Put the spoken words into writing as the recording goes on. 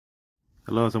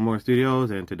Hello, it's More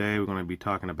Studios, and today we're going to be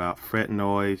talking about fret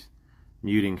noise,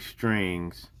 muting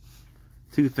strings.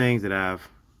 Two things that I've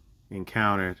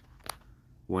encountered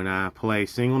when I play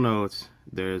single notes.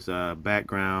 There's a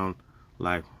background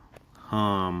like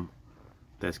hum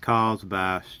that's caused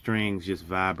by strings just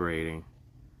vibrating.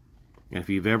 And if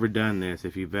you've ever done this,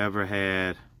 if you've ever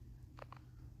had,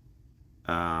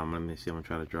 let me see, I'm going to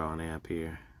try to draw an amp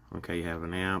here. Okay, you have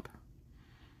an amp,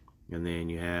 and then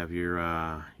you have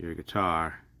your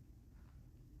guitar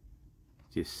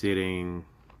just sitting,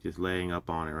 just laying up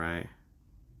on it, right?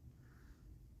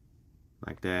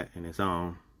 Like that, and it's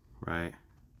on, right?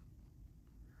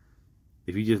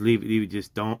 If you just leave it, you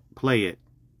just don't play it,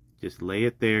 just lay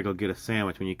it there, go get a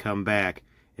sandwich. When you come back,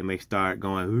 it may start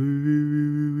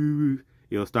going,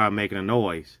 you'll start making a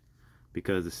noise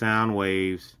because the sound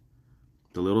waves,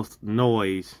 the little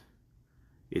noise,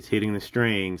 is hitting the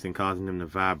strings and causing them to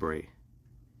vibrate.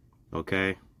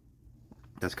 Okay,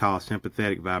 that's called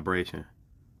sympathetic vibration.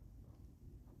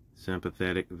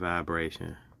 Sympathetic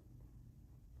vibration.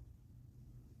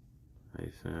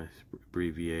 Let's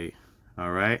abbreviate.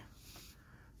 All right.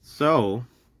 So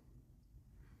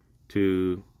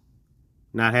to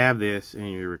not have this in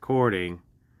your recording,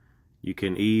 you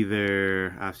can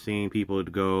either, I've seen people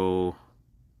go,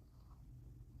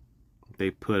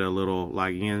 they put a little,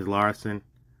 like Jens Larson,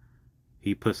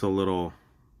 he puts a little,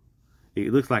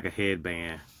 it looks like a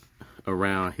headband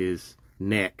around his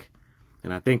neck,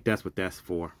 and I think that's what that's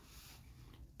for,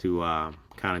 to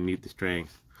kind of mute the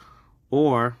strings.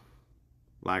 Or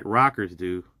like rockers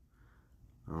do,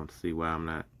 I don't see why I'm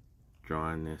not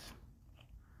drawing this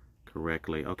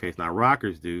correctly. Okay, it's not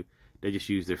rockers do, they just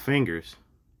use their fingers,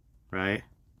 right?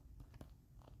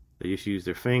 They just use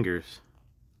their fingers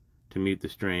to mute the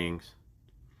strings.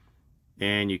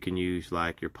 And you can use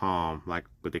like your palm, like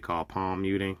what they call palm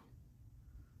muting.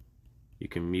 You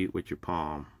can mute with your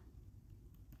palm.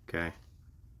 Okay.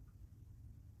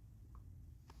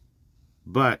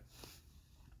 But,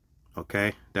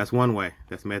 okay, that's one way.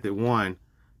 That's method one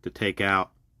to take out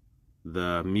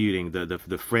the muting,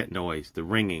 the fret noise, the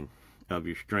ringing of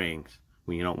your strings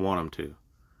when you don't want them to.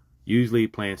 Usually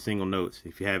playing single notes,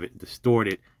 if you have it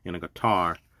distorted in a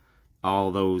guitar,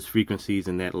 all those frequencies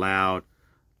and that loud,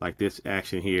 like this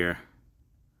action here,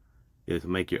 is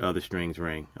make your other strings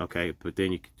ring. Okay, but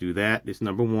then you can do that. This is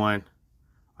number one.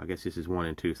 I guess this is 1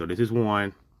 and 2. So this is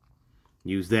 1.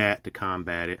 Use that to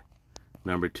combat it.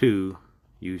 Number 2,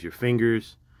 use your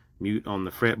fingers, mute on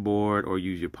the fretboard, or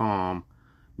use your palm,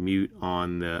 mute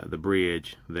on the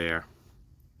bridge there,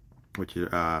 which is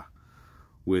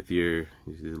with your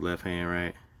left hand,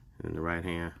 right, and the right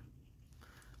hand.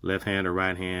 Left hand or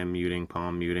right hand muting,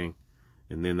 palm muting.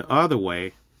 And then the other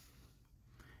way,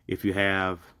 if you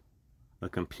have a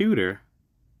computer,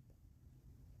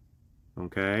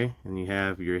 okay, and you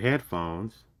have your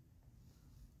headphones,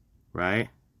 right,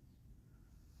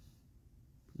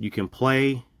 you can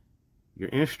play your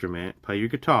instrument, play your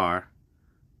guitar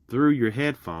through your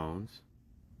headphones,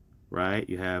 right?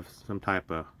 You have some type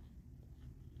of,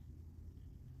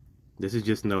 this is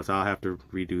just notes, I'll have to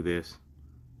redo this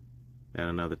at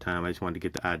another time. I just wanted to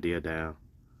get the idea down.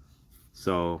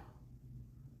 So,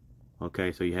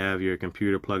 okay, so you have your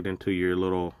computer plugged into your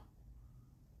little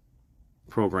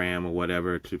program or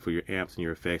whatever for your amps and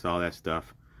your effects, all that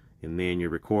stuff, and then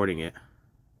you're recording it,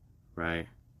 right?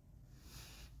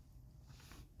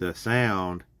 The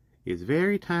sound is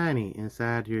very tiny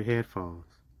inside your headphones,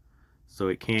 so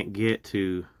it can't get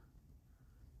to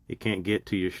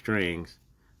your strings,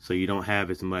 so you don't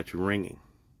have as much ringing,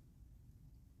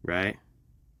 right?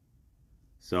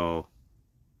 So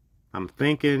I'm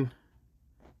thinking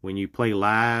when you play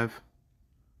live,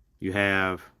 you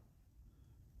have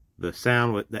the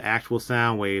sound with the actual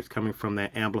sound waves coming from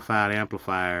that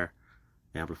amplifier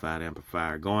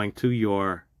going to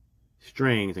your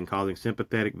strings and causing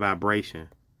sympathetic vibration.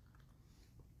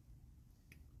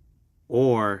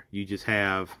 Or you just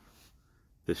have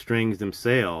the strings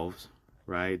themselves,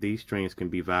 right? These strings can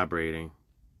be vibrating,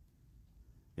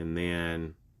 and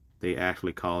then they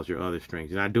actually cause your other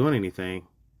strings. You're not doing anything,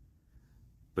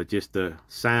 but just the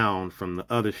sound from the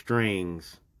other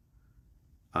strings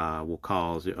will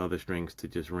cause your other strings to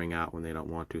just ring out when they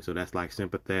don't want to. So that's like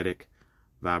sympathetic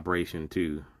vibration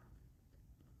too,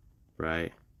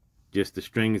 right? Just the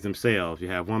strings themselves. You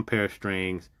have one pair of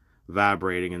strings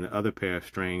vibrating, and the other pair of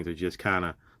strings are just kind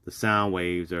of, the sound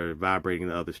waves are vibrating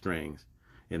the other strings.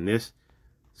 And this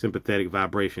sympathetic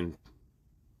vibration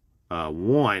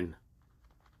 1,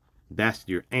 that's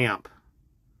your amp,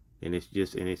 and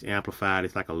it's amplified.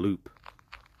 It's like a loop,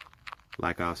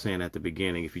 like I was saying at the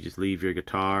beginning. If you just leave your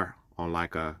guitar on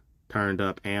like a turned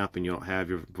up amp and you don't have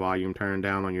your volume turned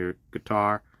down on your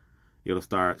guitar, it'll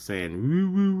start saying woo,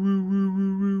 woo, woo, woo,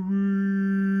 woo, woo,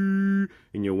 woo,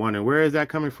 and you're wondering, where is that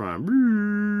coming from?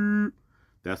 Woo.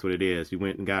 That's what it is. You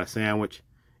went and got a sandwich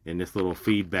and this little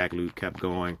feedback loop kept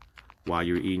going while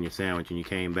you were eating your sandwich, and you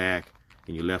came back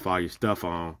and you left all your stuff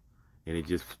on and it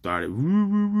just started woo,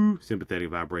 woo, woo, sympathetic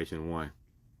vibration 1.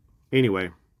 Anyway,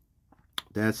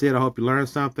 that's it. I hope you learned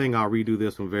something. I'll redo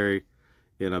this one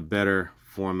in a better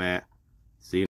format. See you.